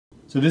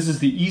So this is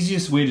the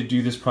easiest way to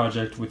do this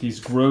project with these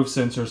Grove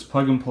sensors,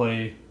 plug and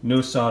play,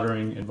 no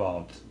soldering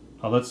involved.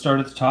 Let's start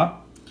at the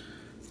top.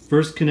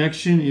 First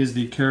connection is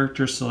the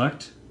character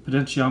select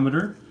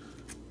potentiometer.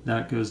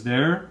 That goes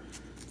there.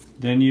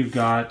 Then you've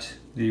got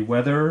the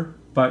weather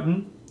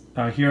button.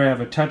 Here I have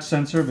a touch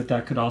sensor, but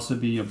that could also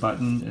be a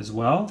button as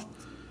well.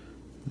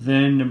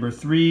 Then number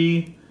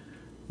 3,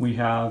 we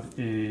have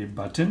a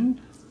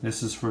button.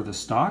 This is for the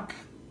stock.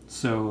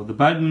 So the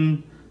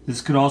button,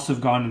 this could also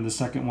have gone in the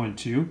second one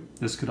too.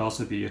 This could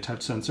also be a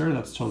touch sensor.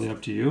 That's totally up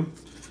to you.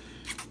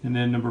 And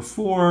then number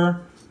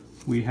 4,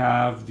 we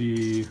have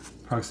the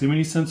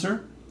proximity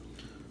sensor.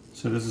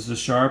 So this is a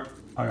sharp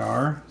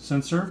IR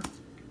sensor.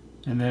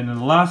 And then in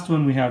the last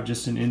one, we have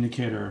just an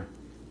indicator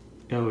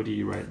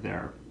LED right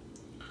there.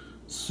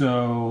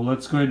 So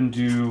let's go ahead and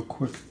do a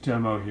quick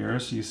demo here.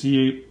 So you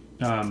see,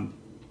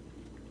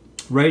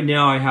 right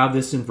now I have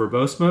this in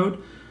verbose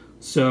mode.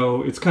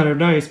 So it's kind of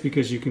nice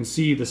because you can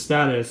see the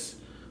status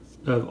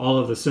of all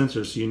of the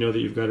sensors, so you know that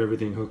you've got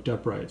everything hooked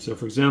up right. So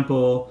for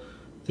example,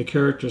 the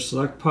character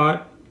select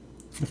pot,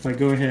 if I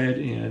go ahead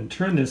and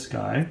turn this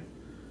guy,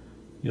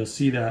 you'll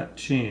see that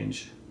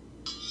change.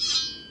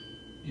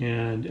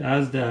 And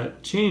as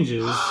that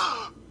changes,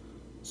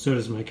 so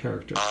does my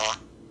character.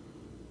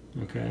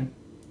 Okay,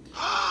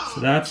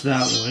 so that's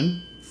that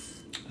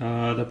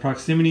one. The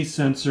proximity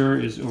sensor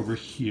is over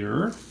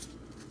here.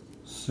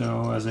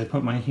 So as I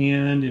put my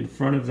hand in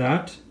front of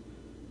that,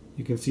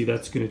 you can see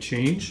that's going to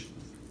change.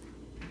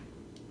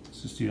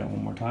 Let's just do that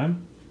one more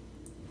time.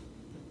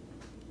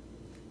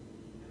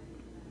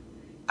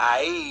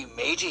 Aye,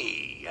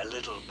 matey, a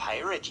little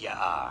pirate you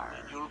are.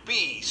 You'll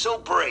be so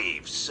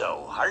brave,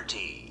 so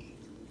hearty.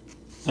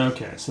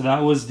 Okay, so that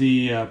was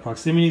the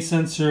proximity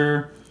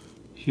sensor.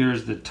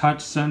 Here's the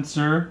touch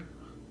sensor.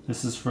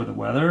 This is for the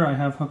weather I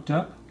have hooked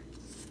up.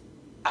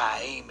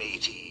 Aye,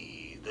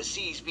 matey, the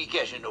seas be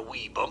getting a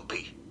wee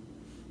bumpy.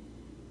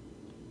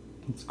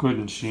 Let's go ahead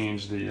and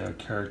change the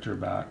character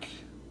back.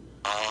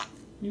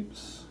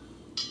 Oops.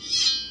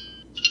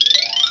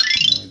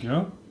 There we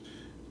go.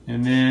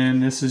 And then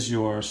this is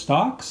your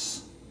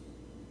stocks.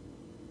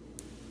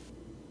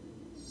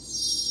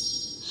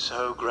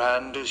 So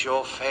grand is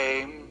your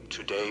fame,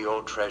 today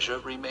your treasure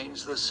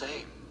remains the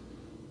same.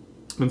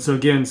 And so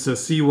again, so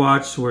see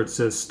watch where it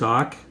says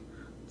stock.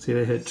 See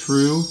that hit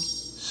true.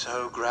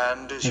 So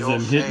grand is As your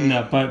I'm hitting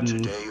that button,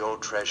 today your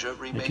treasure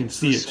remains I can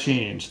see the it same.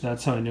 change.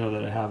 That's how I know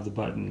that I have the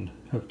button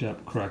hooked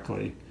up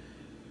correctly.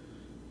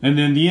 And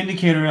then the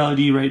indicator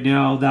LED right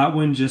now, that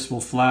one just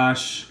will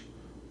flash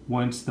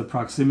once the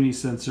proximity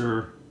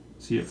sensor,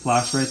 see it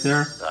flash right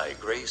there? Thy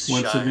grace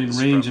Once I'm in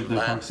shines range from of the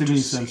land proximity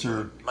to sea.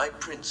 sensor, My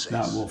princess,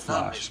 that will none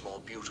flash. is more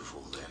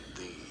beautiful than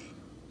thee.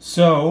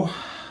 So,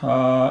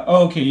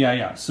 okay,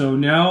 yeah. So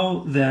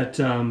now that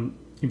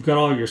you've got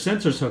all your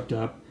sensors hooked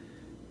up,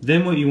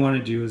 then what you want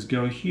to do is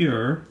go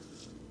here,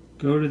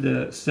 go to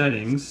the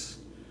settings,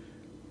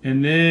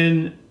 and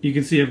then you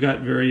can see I've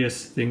got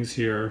various things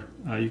here.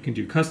 You can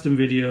do custom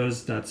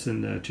videos, that's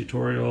in the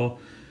tutorial.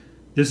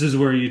 This is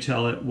where you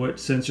tell it what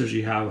sensors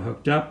you have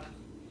hooked up.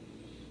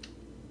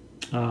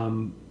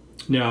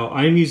 Now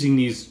I'm using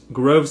these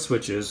Grove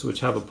switches,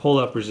 which have a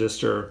pull-up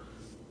resistor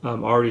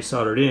already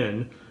soldered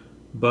in.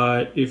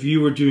 But if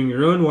you were doing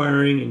your own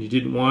wiring and you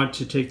didn't want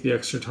to take the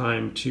extra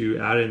time to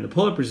add in the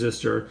pull-up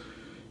resistor,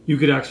 you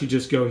could actually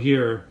just go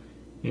here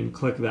and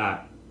click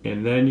that.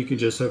 And then you can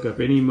just hook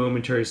up any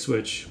momentary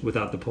switch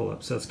without the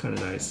pull-ups. That's kind of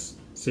nice.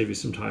 Save you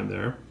some time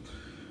there.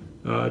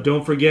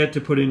 Don't forget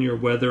to put in your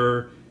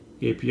weather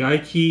API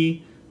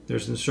key.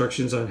 There's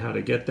instructions on how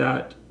to get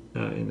that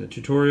in the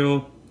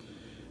tutorial.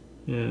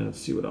 And let's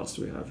see what else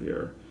do we have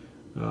here.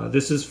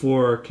 This is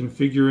for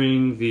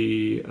configuring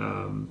the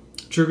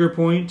trigger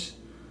point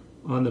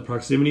on the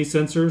proximity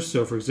sensor.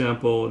 So for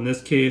example, in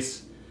this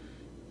case,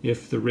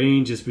 if the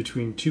range is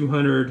between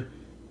 200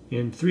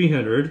 and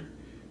 300,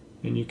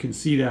 and you can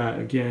see that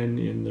again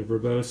in the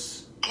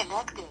verbose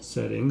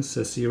settings.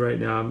 So see right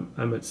now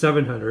I'm at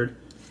 700.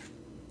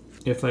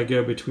 If I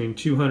go between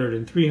 200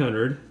 and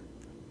 300,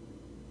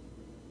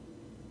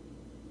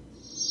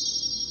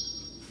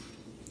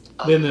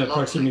 then the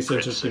proximity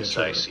sensor is going to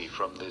trigger. I see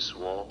from this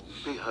wall.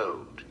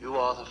 Behold, you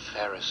are the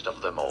fairest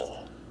of them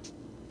all.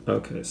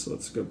 Okay, so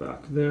let's go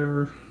back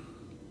there.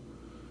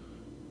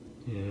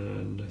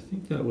 And I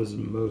think that was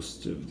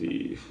most of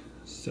the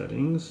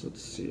settings.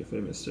 Let's see if I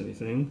missed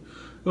anything.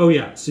 Oh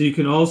yeah, so you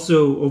can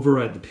also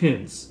override the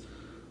pins.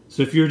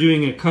 So if you're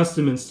doing a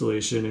custom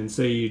installation and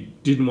say you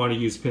didn't want to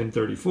use pin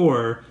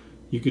 34,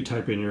 you could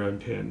type in your own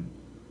pin.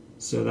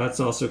 So that's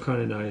also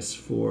kind of nice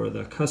for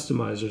the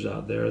customizers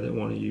out there that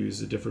want to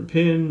use a different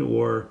pin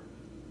or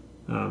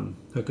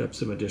hook up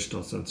some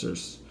additional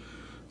sensors.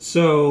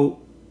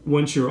 So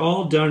once you're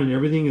all done and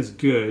everything is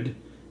good,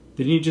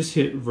 then you just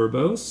hit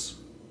verbose,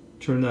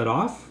 turn that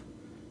off,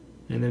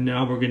 and then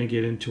now we're going to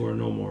get into our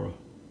normal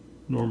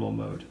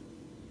mode.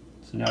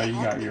 So now you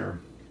got your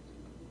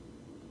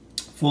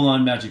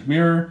full-on magic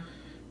mirror,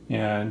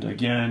 and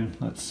again,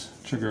 let's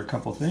trigger a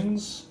couple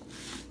things.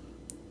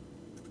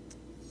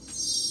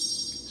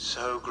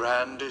 So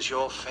grand is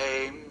your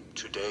fame,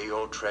 today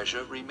your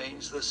treasure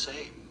remains the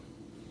same.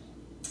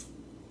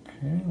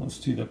 Okay, let's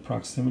do the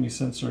proximity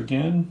sensor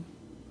again.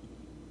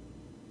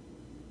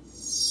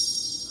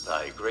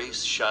 Thy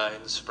grace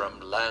shines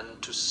from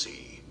land to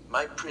sea.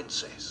 My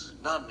princess,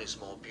 none is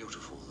more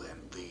beautiful than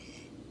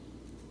thee.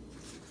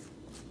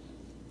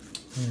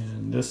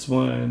 And this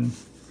one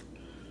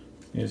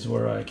is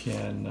where I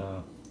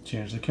can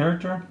change the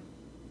character.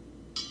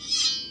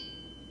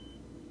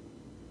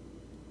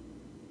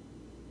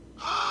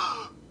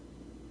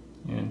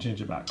 And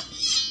change it back.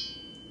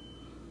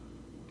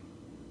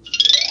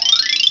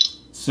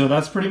 So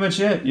that's pretty much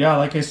it. Yeah,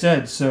 like I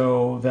said,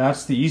 so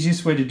that's the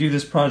easiest way to do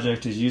this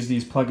project is use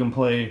these plug and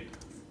play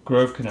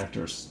Grove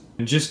connectors.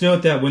 And just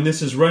note that when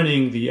this is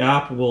running, the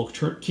app will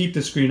keep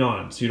the screen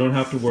on, so you don't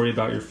have to worry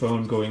about your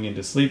phone going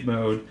into sleep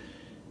mode.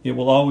 It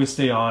will always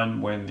stay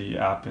on when the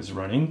app is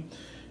running.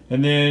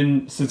 And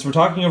then, since we're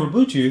talking over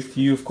Bluetooth,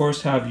 you of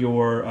course have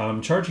your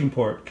charging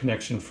port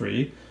connection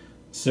free.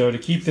 So to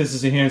keep this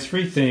as a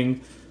hands-free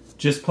thing,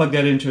 just plug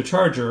that into a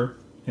charger,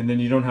 and then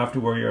you don't have to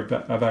worry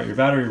about your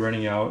battery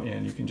running out,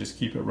 and you can just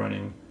keep it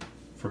running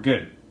for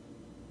good.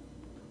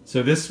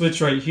 So this switch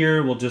right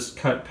here will just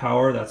cut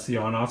power. That's the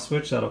on-off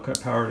switch. That'll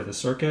cut power to the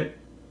circuit.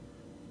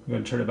 I'm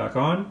going to turn it back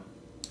on.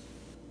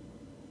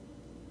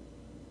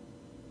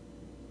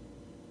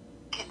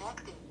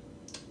 Connected.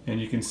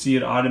 And you can see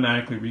it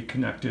automatically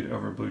reconnected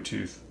over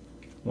Bluetooth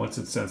once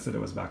it sensed that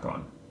it was back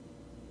on.